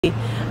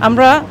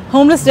আমরা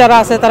হোমলেস যারা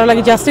আছে তারা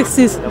লাগে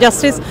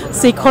জাস্টিস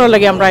সিক করার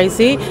লাগে আমরা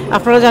আইছি।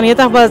 আপনারা জানিয়ে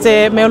থাকবা যে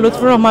মেয়র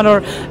লুৎফুর রহমানের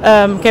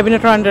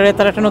ক্যাবিনেটের আন্ডারে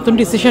তারা একটা নতুন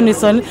ডিসিশন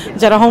নিছেন,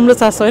 যারা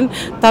হোমলেস আছেন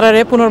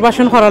তারারে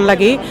পুনর্বাসন করার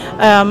লাগি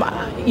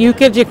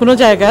ইউকের যে কোনো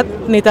জায়গাত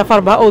নিতে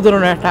পারবা ও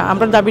ধরনের একটা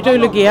আমরা দাবিটা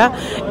হইল গিয়া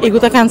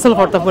এগুতা ক্যান্সেল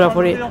করতে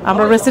পুরোপুরি।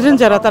 আমরা রেসিডেন্ট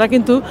যারা তারা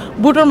কিন্তু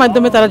ভোটের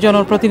মাধ্যমে তারা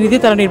জনপ্রতিনিধি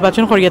তারা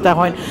নির্বাচন করিয়ে তা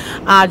হয়,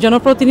 আর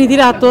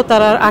জনপ্রতিনিধির আত্ম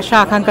তার আশা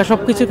আকাঙ্ক্ষা সব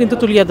কিছু কিন্তু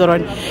তুলিয়া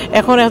ধরেন।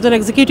 এখন একজন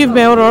এক্সিকিউটিভ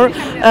মেয়রের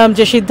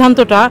যে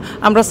সিদ্ধান্তটা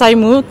আমরা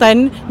চাইমু তাই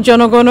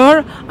জনগণের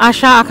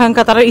আশা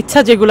আকাঙ্ক্ষা তার ইচ্ছা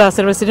যেগুলো আছে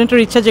রেসিডেন্টের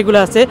ইচ্ছা যেগুলো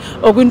আছে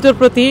ওগুলোর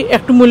প্রতি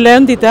একটু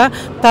মূল্যায়ন দিতা,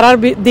 তারার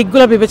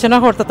দিকগুলো বিবেচনা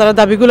করতা, তারা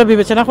দাবিগুলো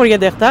বিবেচনা করিয়া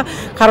দেখতা।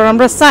 কারণ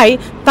আমরা চাই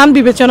তান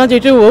বিবেচনা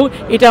যেটাও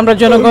এটা আমরা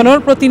জনগণের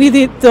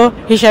প্রতিনিধিত্ব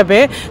হিসাবে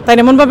তাই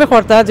এমনভাবে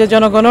করতা যে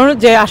জনগণের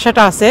যে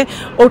আশাটা আছে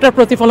ওটার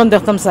প্রতিফলন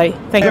দেখতাম চাই।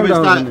 Thank you.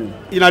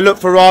 You know,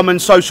 Lutfur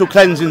Rahman's social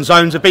cleansing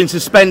zones have been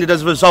suspended as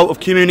a result of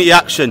community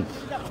action.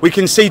 We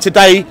can see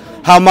today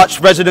how much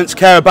residents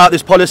care about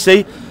this policy.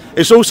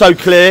 It's also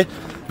clear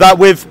that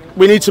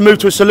we need to move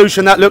to a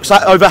solution that looks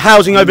at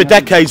housing over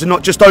decades and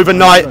not just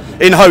overnight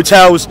in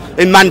hotels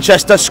in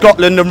Manchester,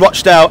 Scotland and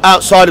Rochdale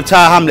outside of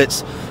Tower Hamlets.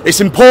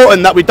 It's important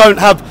that we don't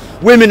have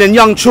women and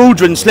young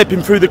children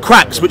slipping through the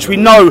cracks, which we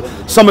know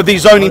some of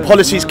these zoning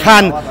policies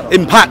can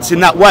impact in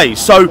that way.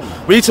 So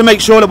we need to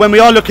make sure that when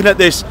we are looking at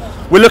this,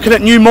 we're looking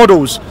at new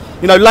models.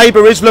 You know,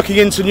 Labour is looking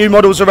into new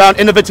models around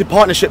innovative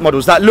partnership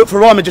models that Lutfur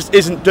Rahman just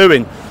isn't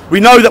doing. We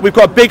know that we've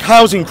got a big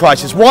housing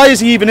crisis. Why is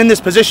he even in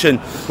this position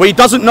where he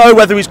doesn't know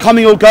whether he's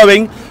coming or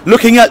going,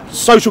 looking at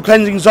social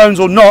cleansing zones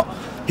or not?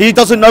 He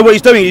doesn't know what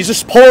he's doing. He's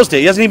just paused it.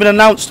 He hasn't even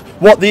announced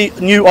what the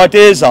new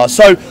ideas are.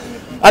 So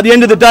at the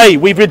end of the day,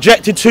 we've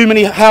rejected too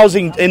many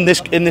housing in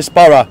this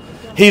borough.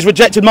 He's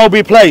rejected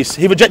Mulberry Place.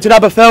 He rejected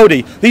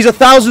Aberfeldy. These are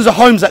thousands of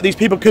homes that these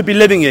people could be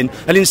living in,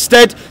 and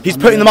instead he's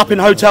putting them up in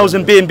hotels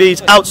and B&Bs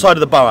outside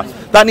of the borough.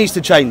 That needs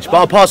to change. But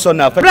I'll pass on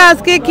now.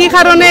 আজকে কি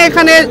কারণে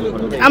এখানে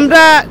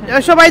আমরা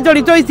সবাই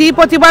জড়িত হইছি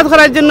প্রতিবাদ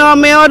করার জন্য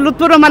মেয়র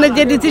লুৎফুর রহমানের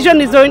যে ডিসিশন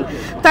নিছেন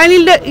তাই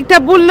এটা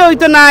বললে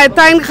হইতো না।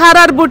 তাই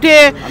খারার বুটে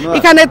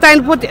এখানে তাই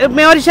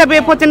মেয়র হিসাবে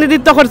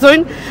প্রতিনিধিত্ব করছেন,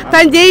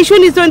 তাই যে ইস্যু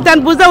নিছেন তাই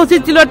বোঝা উচিত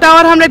ছিল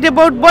টাওয়ার হামলেটে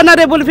বহুত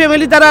বনারেবল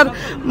ফ্যামিলি তারার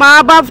মা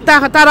বাপ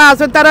তারা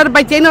আছেন, তারার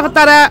বাচ্চাই না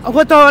তারা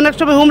হয়তো অনেক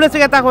সময় হোমলেস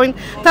হয়ে থাকেন,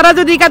 তারা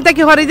যদি এখান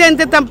থেকে হরে যায়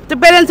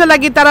প্যারেন্টসও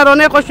লাগি তারার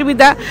অনেক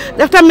অসুবিধা।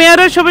 একটা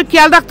মেয়রের সবাই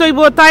খেয়াল রাখতে হইব।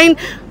 তাই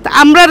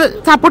আমরা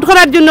সাপোর্ট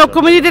করার জন্য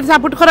কমিউনিটির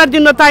সাপোর্ট করার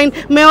জন্য তাই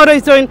মেয়র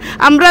হয়েছেন।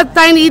 আমরা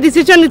তাই এই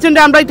ডিসিশন নিচ্ছেন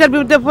যে আমরা এটার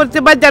বিরুদ্ধে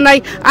প্রতিবাদ জানাই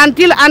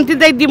আনটিল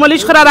তাই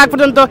ডিমলিশ করার আগ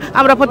পর্যন্ত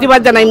আমরা প্রতিবাদ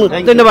জানাই।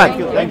 ধন্যবাদ।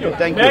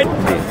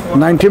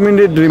 90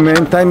 মিনিট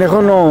রিমেইন তাই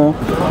এখনো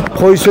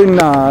হয়েছেন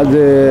না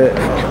যে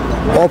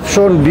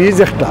অপশন ডিজ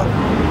একটা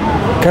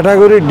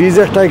ক্যাটাগরি ডিজ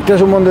একটা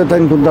সম্বন্ধে তাই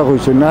চিন্তা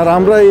করছেন না। আর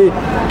আমরা এই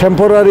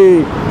টেম্পোরারি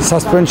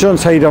সাসপেনশন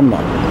চাইলাম না,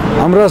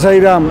 আমরা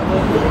চাইলাম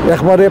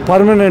একবারে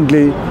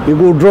পারমানেন্টলি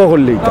এগুলো উড্র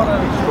করলে।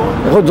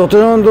 এখন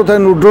যতজন তো তাই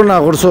উড্র না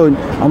করছেন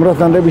আমরা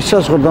তাদের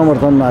বিশ্বাস করতাম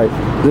পারতাম নাই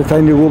যে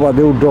তাই এগু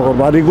বাদে উড্র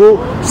করবো। আর এগু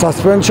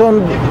সাসপেনশন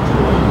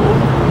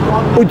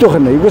ওইতো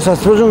না, এগু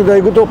সাসপেনশন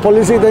এগু তো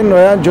পলিসি তাই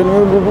নয়া জন্য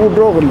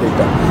উড্র করলে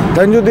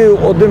তাই যদি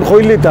ওদিন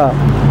কইলি তা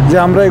যে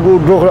আমরা এগু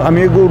উড্র আমি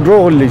এগু উড্র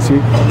করলেছি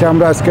তে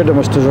আমরা আজকে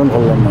ডেমনস্ট্রেশন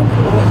করলাম না।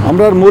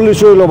 আমরা মূল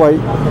ইস্যু হইল ভাই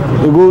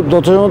এগু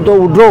যতজন তো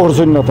উড্র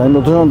করছেন না তাই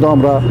ততজন তো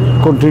আমরা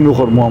কন্টিনিউ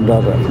করবো আমরা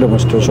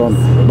ডেমনস্ট্রেশন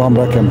বা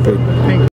আমরা ক্যাম্পেইন।